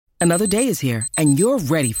Another day is here, and you're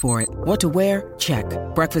ready for it. What to wear? Check.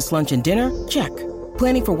 Breakfast, lunch, and dinner? Check.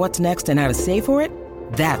 Planning for what's next and how to save for it?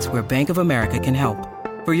 That's where Bank of America can help.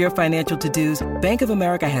 For your financial to-dos, Bank of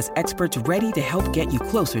America has experts ready to help get you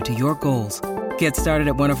closer to your goals. Get started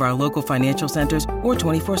at one of our local financial centers or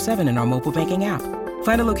 24/7 in our mobile banking app.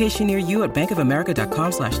 Find a location near you at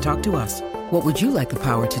bankofamerica.com/talktous. What would you like the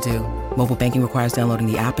power to do? Mobile banking requires downloading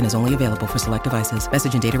the app and is only available for select devices.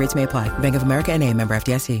 Message and data rates may apply. Bank of America N.A., member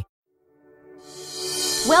FDIC.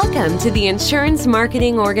 Welcome to the Insurance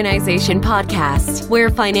Marketing Organization podcast,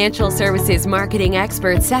 where financial services marketing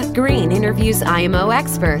expert Seth Green interviews IMO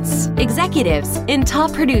experts, executives, and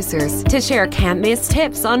top producers to share can't-miss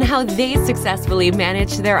tips on how they successfully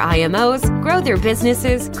manage their IMOs, grow their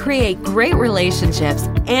businesses, create great relationships,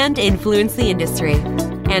 and influence the industry.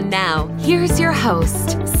 And now, here's your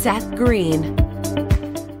host, Seth Green.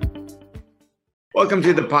 Welcome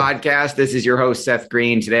to the podcast. This is your host, Seth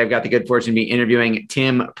Green. Today, I've got the good fortune to be interviewing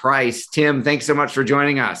Tim Price. Tim, thanks so much for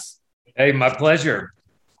joining us. Hey, my pleasure.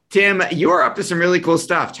 Tim, you're up to some really cool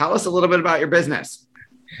stuff. Tell us a little bit about your business.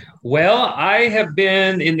 Well, I have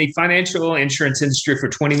been in the financial insurance industry for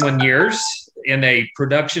 21 years in a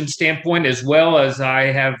production standpoint, as well as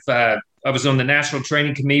I was on the National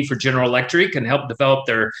Training Committee for General Electric and helped develop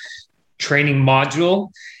their training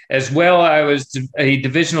module. As well, I was a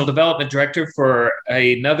divisional development director for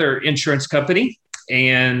another insurance company.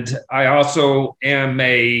 And I also am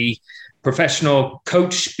a professional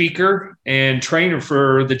coach, speaker, and trainer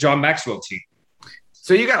for the John Maxwell team.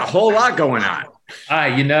 So you got a whole lot going on.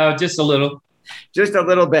 Just a little. Just a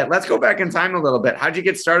little bit. Let's go back in time a little bit. How'd you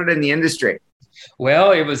get started in the industry?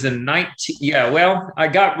 Well, it was in I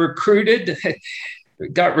got recruited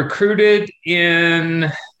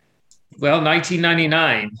in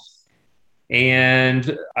 1999.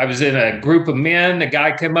 And I was in a group of men. A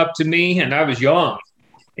guy came up to me and I was young.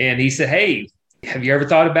 And he said, "Hey, have you ever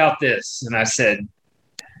thought about this?" And I said,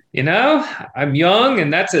 I'm young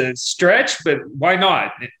and that's a stretch, but why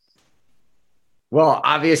not? Well,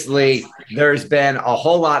 obviously, there's been a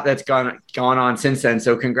whole lot that's gone on since then.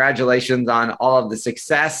 So congratulations on all of the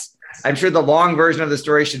success. I'm sure the long version of the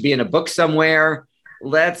story should be in a book somewhere.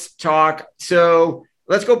 Let's talk. So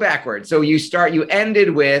let's go backwards. So you ended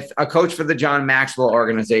with a coach for the John Maxwell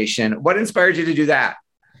organization. What inspired you to do that?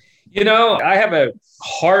 I have a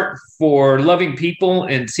heart for loving people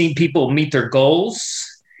and seeing people meet their goals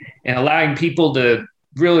and allowing people to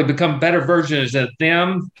really become better versions of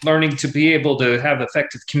them, learning to be able to have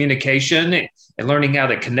effective communication and learning how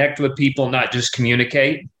to connect with people, not just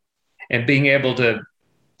communicate, and being able to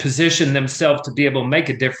position themselves to be able to make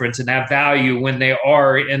a difference and have value when they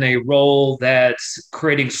are in a role that's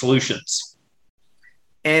creating solutions.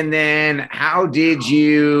 And then how did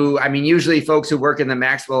you, usually folks who work in the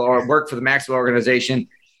Maxwell or work for the Maxwell organization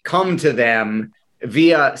come to them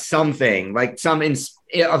via something like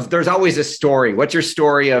there's always a story. What's your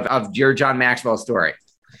story of your John Maxwell story?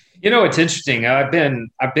 It's interesting. I've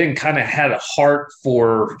been kind of had a heart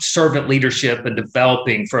for servant leadership and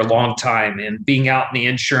developing for a long time, and being out in the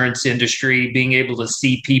insurance industry, being able to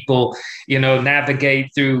see people,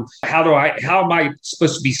 navigate through how am I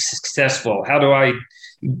supposed to be successful? How do I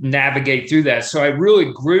navigate through that? So I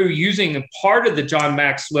really grew using a part of the John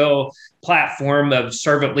Maxwell platform of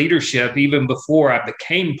servant leadership even before I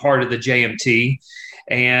became part of the JMT.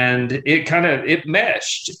 And it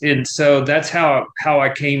meshed. And so that's how I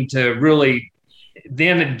came to really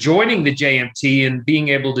then joining the JMT and being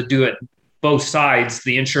able to do it both sides,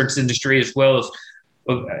 the insurance industry as well as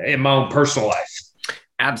in my own personal life.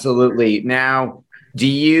 Absolutely. Now, do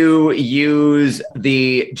you use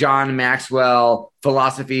the John Maxwell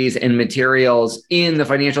philosophies and materials in the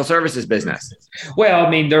financial services business?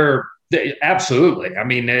 Well, absolutely.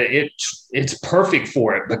 It's perfect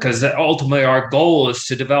for it because ultimately our goal is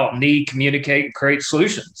to develop, communicate, and create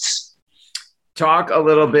solutions. Talk a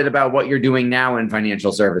little bit about what you're doing now in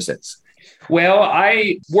financial services. Well,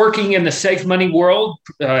 I working in the safe money world,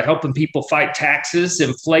 helping people fight taxes,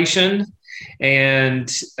 inflation,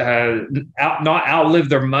 and not outlive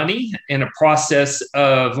their money in a process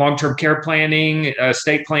of long-term care planning,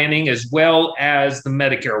 estate planning, as well as the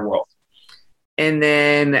Medicare world. And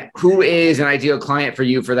then who is an ideal client for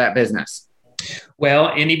you for that business?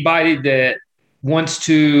 Well, anybody that wants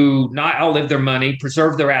to not outlive their money,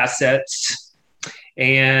 preserve their assets,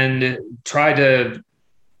 and try to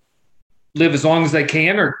live as long as they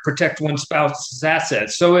can or protect one spouse's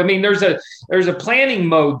assets. So, there's a planning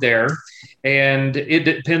mode there, and it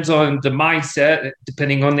depends on the mindset,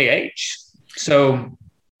 depending on the age. So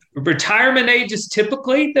retirement age is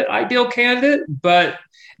typically the ideal candidate, but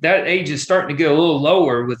that age is starting to get a little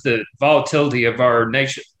lower with the volatility of our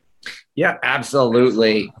nation. Yeah,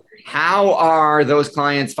 absolutely. How are those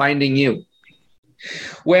clients finding you?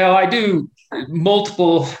 Well, I do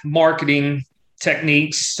multiple marketing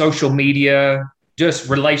techniques, social media, just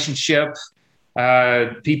relationship.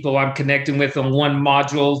 People I'm connecting with on one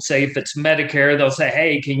module, say if it's Medicare, they'll say,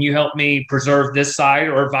 hey, can you help me preserve this side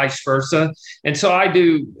or vice versa? And so I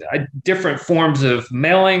do different forms of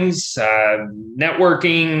mailings,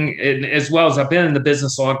 networking, and as well as I've been in the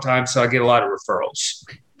business a long time, so I get a lot of referrals.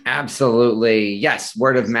 Absolutely. Yes.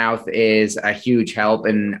 Word of mouth is a huge help.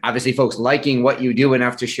 And obviously, folks liking what you do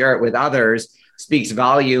enough to share it with others speaks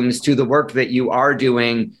volumes to the work that you are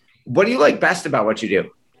doing. What do you like best about what you do?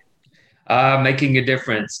 Making a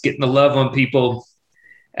difference, getting the love on people,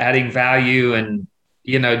 adding value, and,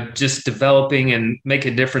 just developing and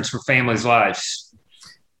making a difference for families' lives.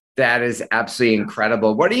 That is absolutely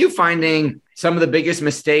incredible. What are you finding some of the biggest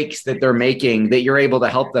mistakes that they're making that you're able to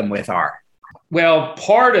help them with are? Well,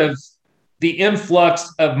 part of the influx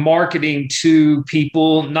of marketing to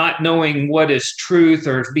people not knowing what is truth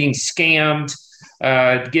or being scammed,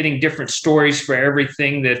 getting different stories for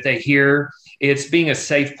everything that they hear. It's being a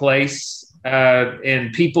safe place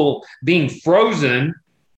and people being frozen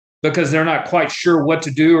because they're not quite sure what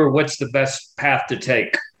to do or what's the best path to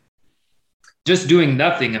take. Just doing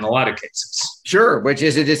nothing in a lot of cases. Sure, which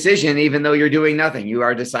is a decision, even though you're doing nothing. You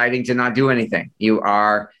are deciding to not do anything. You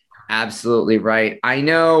are absolutely right. I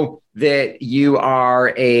know that you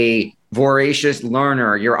are a voracious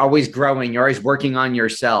learner. You're always growing. You're always working on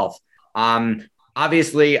yourself.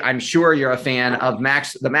 Obviously, I'm sure you're a fan of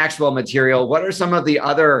the Maxwell material. What are some of the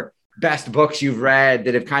other best books you've read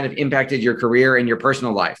that have kind of impacted your career and your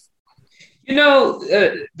personal life?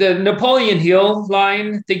 The Napoleon Hill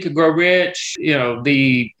line, Think and Grow Rich,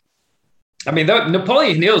 Napoleon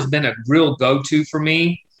Hill has been a real go-to for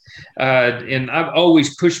me. And I've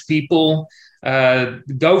always pushed people,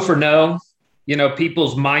 go for no,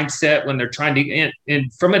 people's mindset when they're trying to,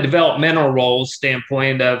 and from a developmental role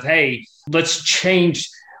standpoint of, hey, let's change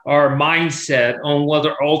our mindset on what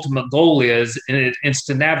our ultimate goal is. And it's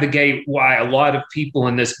to navigate why a lot of people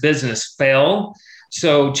in this business fail.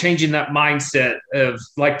 So changing that mindset of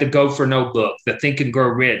like the Go for No book, the Think and Grow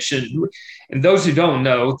Rich. And those who don't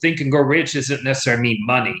know, Think and Grow Rich doesn't necessarily mean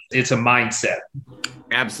money. It's a mindset.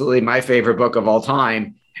 Absolutely. My favorite book of all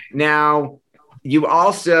time. Now, you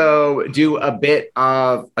also do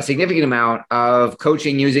a significant amount of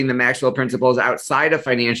coaching using the Maxwell principles outside of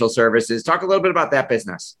financial services. Talk a little bit about that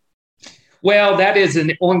business. Well, that is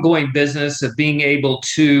an ongoing business of being able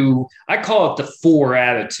to, I call it the FOR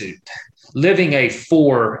attitude, living a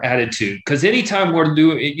FOR attitude. Because anytime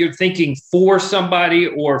you're thinking for somebody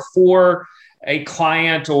or for a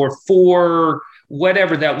client or for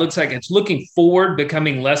whatever that looks like, it's looking forward,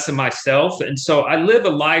 becoming less of myself. And so I live a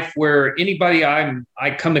life where anybody I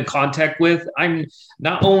come in contact with, I'm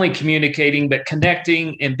not only communicating, but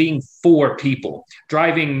connecting and being for people,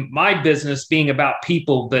 driving my business being about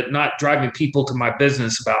people, but not driving people to my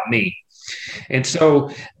business about me. And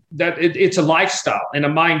so that it's a lifestyle and a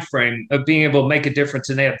mind frame of being able to make a difference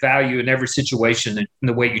and add value in every situation in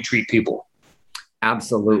the way you treat people.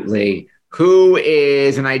 Absolutely. Who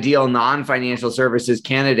is an ideal non-financial services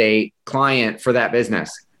candidate client for that business?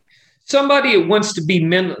 Somebody who wants to be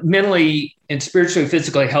mentally and spiritually,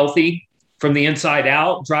 physically healthy from the inside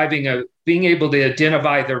out, being able to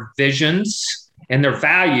identify their visions and their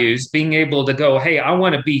values, being able to go, hey,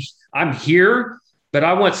 I'm here, but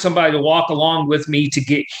I want somebody to walk along with me to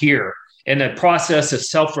get here in a process of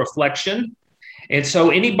self-reflection. And so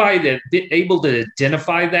anybody that's able to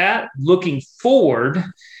identify that looking forward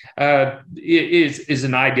is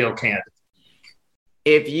an ideal candidate.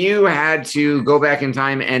 If you had to go back in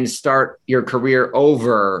time and start your career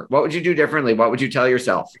over, what would you do differently? What would you tell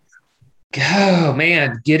yourself? Oh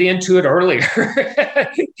man, get into it earlier.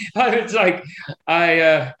 It's like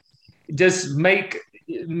I just make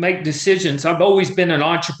decisions. I've always been an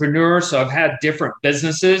entrepreneur, so I've had different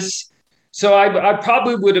businesses. So I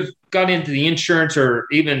probably would have got into the insurance or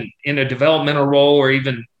even in a developmental role or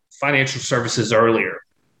even financial services earlier.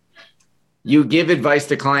 You give advice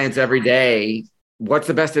to clients every day. What's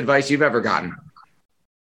the best advice you've ever gotten?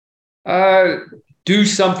 Do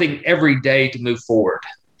something every day to move forward.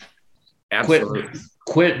 Absolutely.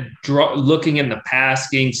 Quit looking in the past,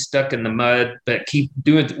 getting stuck in the mud, but keep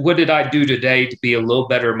doing, what did I do today to be a little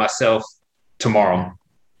better myself tomorrow?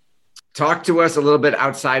 Talk to us a little bit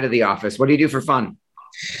outside of the office. What do you do for fun?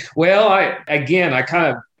 Well, I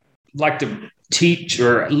kind of like to teach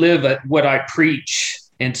or live at what I preach.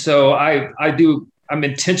 And so I'm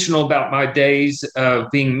intentional about my days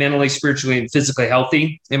of being mentally, spiritually, and physically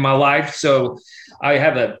healthy in my life. So I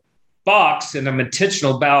have a box, and I'm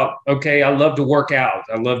intentional about, okay, I love to work out.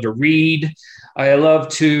 I love to read. I love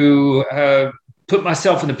to put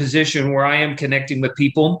myself in a position where I am connecting with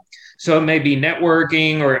people. So it may be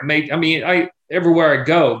networking, or everywhere I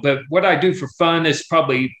go, but what I do for fun is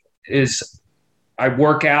I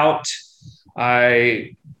work out.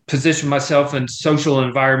 I position myself in social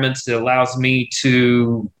environments that allows me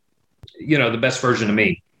to, the best version of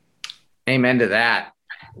me. Amen to that.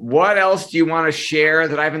 What else do you want to share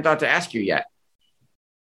that I haven't thought to ask you yet?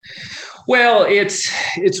 Well,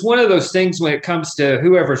 it's one of those things when it comes to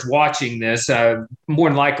whoever's watching this, more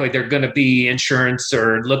than likely they're going to be insurance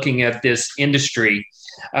or looking at this industry.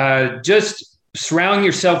 Just surround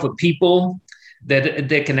yourself with people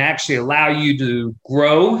that can actually allow you to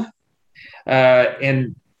grow,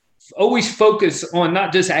 and always focus on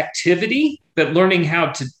not just activity, but learning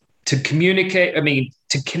how to communicate.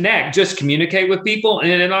 To connect, just communicate with people,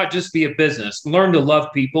 and not just be a business. Learn to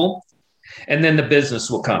love people, and then the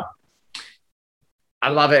business will come. I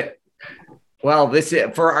love it. Well, this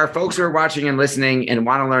is for our folks who are watching and listening and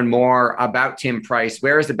want to learn more about Tim Price.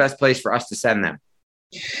 Where is the best place for us to send them?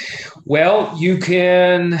 Well, you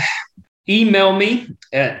can email me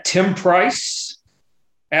at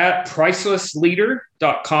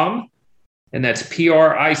timprice@pricelessleader.com. And that's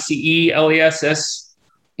PRICELESS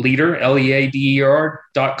leader,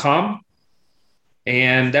 LEADER.com.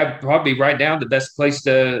 And that would probably write down the best place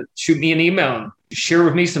to shoot me an email and share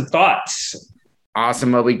with me some thoughts.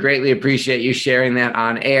 Awesome. Well, we greatly appreciate you sharing that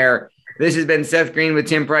on air. This has been Seth Green with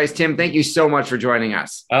Tim Price. Tim, thank you so much for joining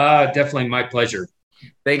us. Definitely my pleasure.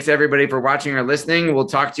 Thanks, everybody, for watching or listening. We'll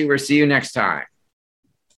talk to you or see you next time.